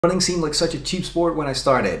Running seemed like such a cheap sport when I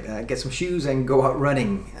started. Get some shoes and go out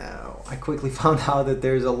running. I quickly found out that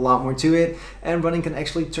there's a lot more to it, and running can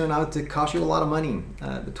actually turn out to cost you a lot of money.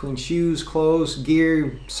 Between shoes, clothes,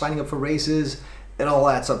 gear, signing up for races, it all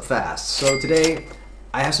adds up fast. So today,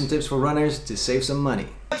 I have some tips for runners to save some money.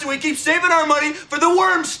 So we keep saving our money for the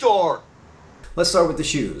worm store. Let's start with the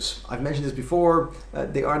shoes. I've mentioned this before,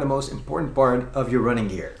 they are the most important part of your running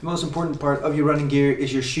gear. The most important part of your running gear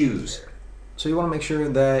is your shoes. So you want to make sure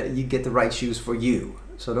that you get the right shoes for you.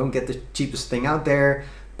 So don't get the cheapest thing out there,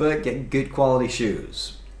 but get good quality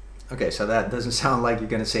shoes. Okay, so that doesn't sound like you're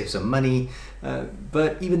going to save some money,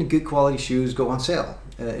 but even the good quality shoes go on sale.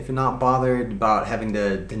 If you're not bothered about having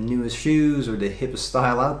the newest shoes or the hippest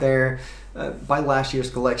style out there, buy last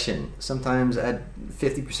year's collection, sometimes at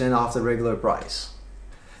 50% off the regular price.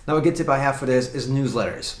 Now a good tip I have for this is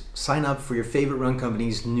newsletters. Sign up for your favorite run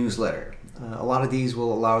company's newsletter. A lot of these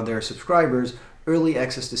will allow their subscribers early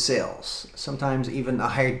access to sales, sometimes even a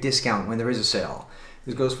higher discount when there is a sale.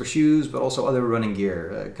 This goes for shoes, but also other running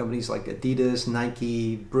gear. Companies like Adidas,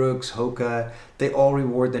 Nike, Brooks, Hoka, they all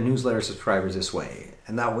reward their newsletter subscribers this way.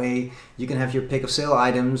 And that way you can have your pick of sale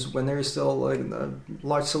items when there is still a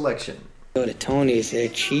large selection. Go to Tony's, they're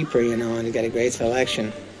cheaper, you know, and they got a great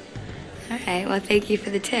selection. All right, well, thank you for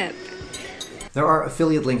the tip. There are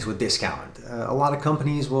affiliate links with discount. A lot of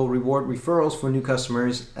companies will reward referrals for new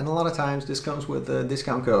customers, and a lot of times this comes with a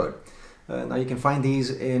discount code. Now you can find these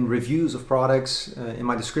in reviews of products, in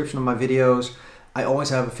my description of my videos. I always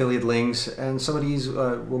have affiliate links, and some of these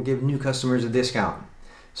will give new customers a discount.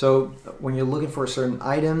 So when you're looking for a certain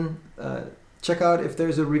item, check out if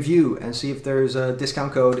there's a review and see if there's a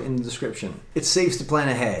discount code in the description. It's safe to plan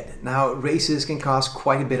ahead. Now races can cost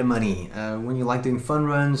quite a bit of money. When you like doing fun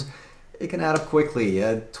runs, it can add up quickly.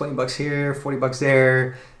 20 bucks here, 40 bucks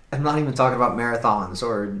there. I'm not even talking about marathons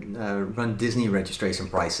or Run Disney registration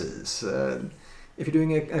prices. If you're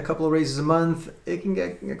doing a couple of races a month, it can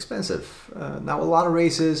get expensive. Now a lot of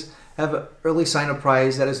races have an early sign-up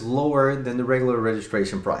price that is lower than the regular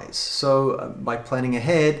registration price. So by planning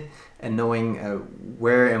ahead and knowing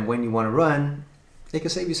where and when you want to run, it can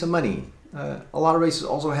save you some money. A lot of races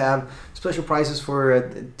also have special prices for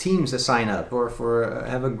teams that sign up or for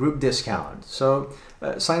have a group discount. So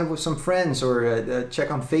sign up with some friends or check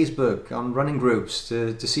on Facebook on running groups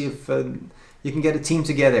to see if you can get a team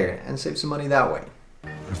together and save some money that way.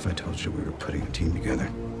 What if I told you we were putting a team together?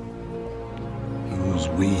 Who's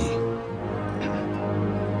we?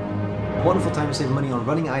 A wonderful time to save money on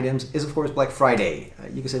running items is of course Black Friday.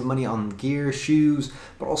 You can save money on gear, shoes,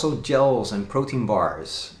 but also gels and protein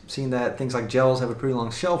bars. Seeing that things like gels have a pretty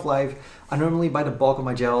long shelf life, I normally buy the bulk of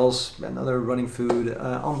my gels and other running food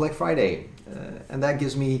on Black Friday. And that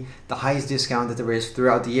gives me the highest discount that there is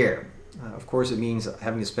throughout the year. Of course it means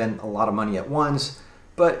having to spend a lot of money at once,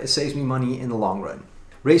 but it saves me money in the long run.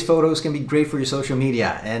 Race photos can be great for your social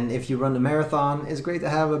media, and if you run a marathon, it's great to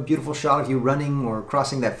have a beautiful shot of you running or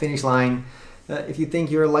crossing that finish line. If you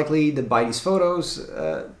think you're likely to buy these photos,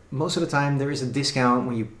 most of the time there is a discount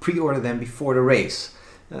when you pre-order them before the race.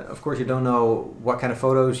 Of course you don't know what kind of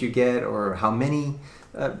photos you get or how many,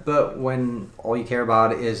 but when all you care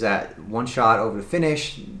about is that one shot over the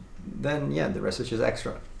finish, then yeah, the rest is just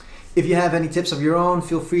extra. If you have any tips of your own,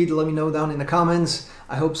 feel free to let me know down in the comments.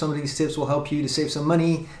 I hope some of these tips will help you to save some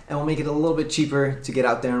money and will make it a little bit cheaper to get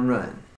out there and run.